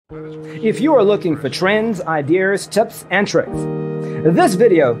If you are looking for trends, ideas, tips, and tricks, this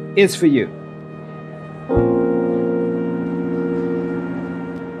video is for you.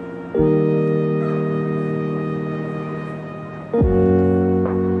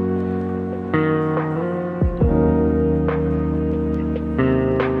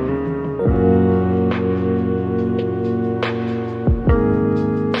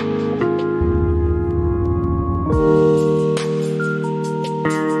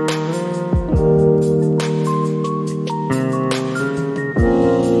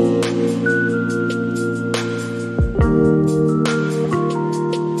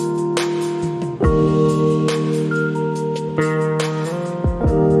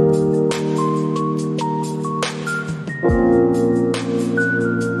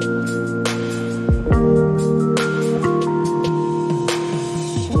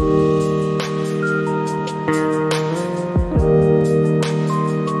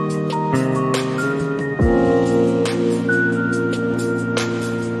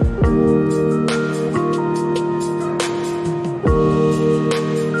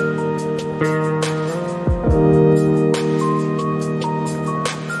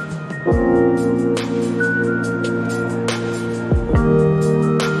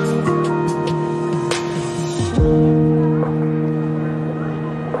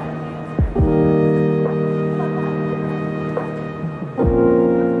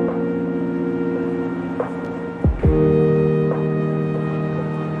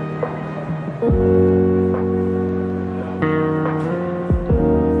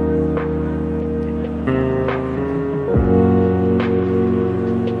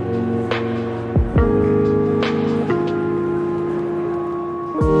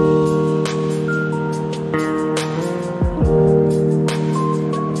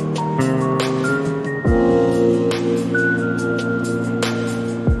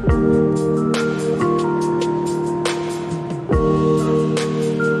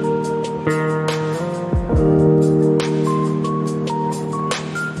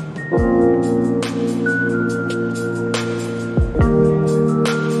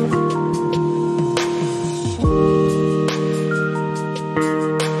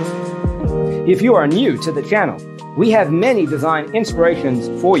 If you are new to the channel, we have many design inspirations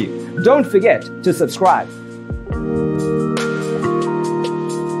for you. Don't forget to subscribe.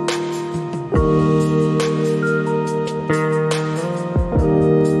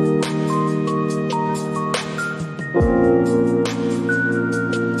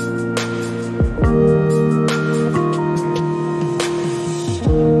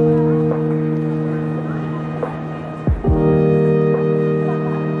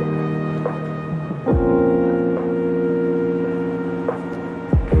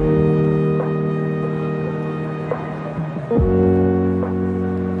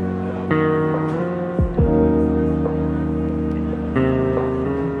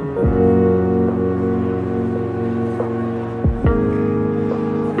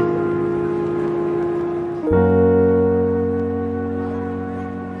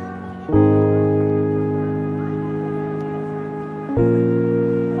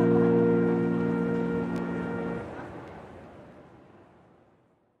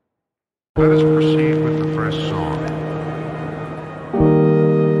 Let us proceed with the first song.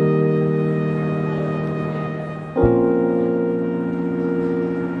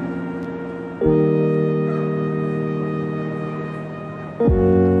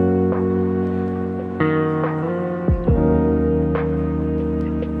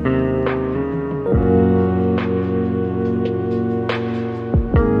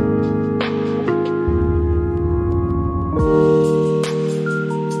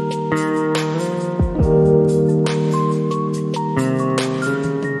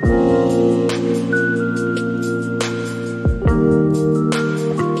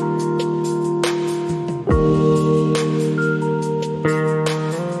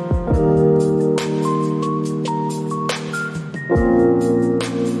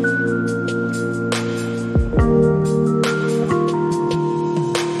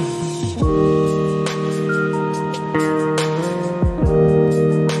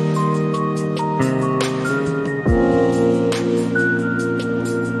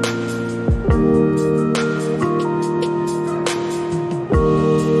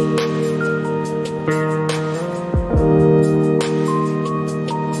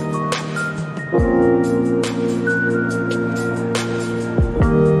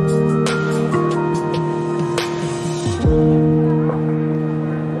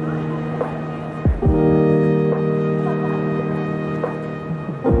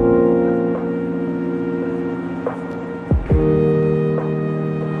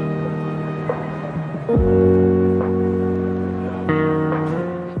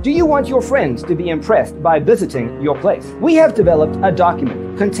 Do you want your friends to be impressed by visiting your place? We have developed a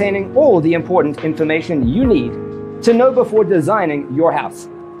document containing all the important information you need to know before designing your house.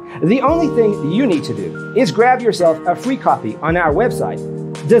 The only thing you need to do is grab yourself a free copy on our website,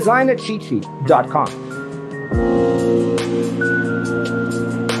 designercheatsheet.com.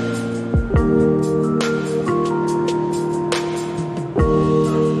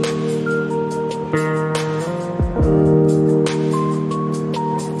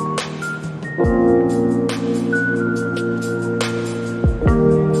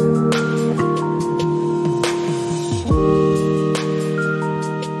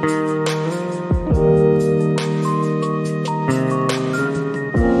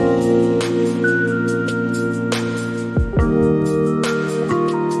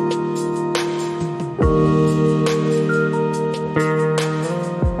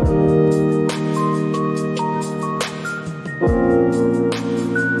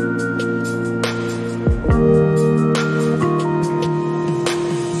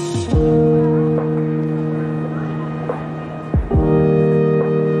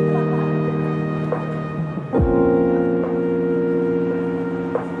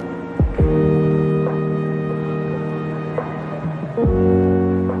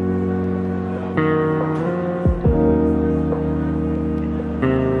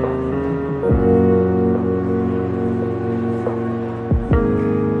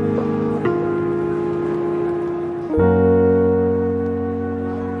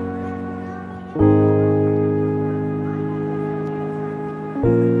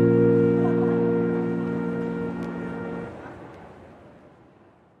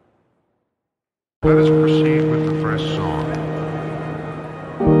 Let us proceed with the first song.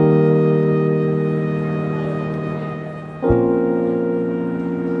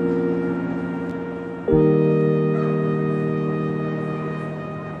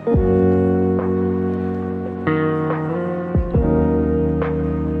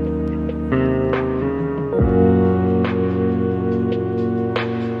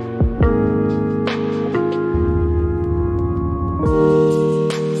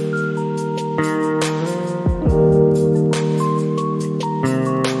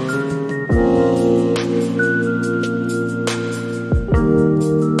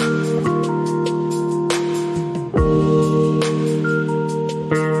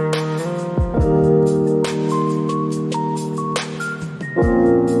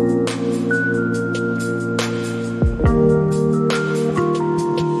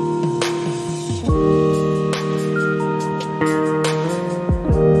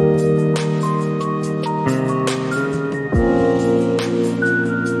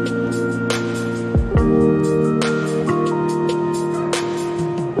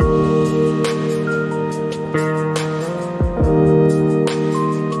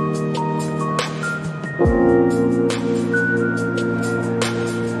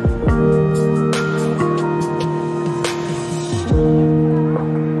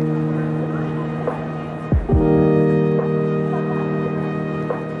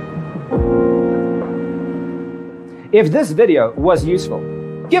 If this video was useful,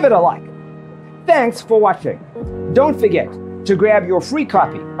 give it a like. Thanks for watching. Don't forget to grab your free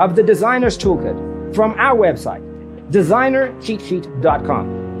copy of the Designer's Toolkit from our website,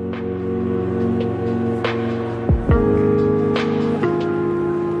 designercheatsheet.com.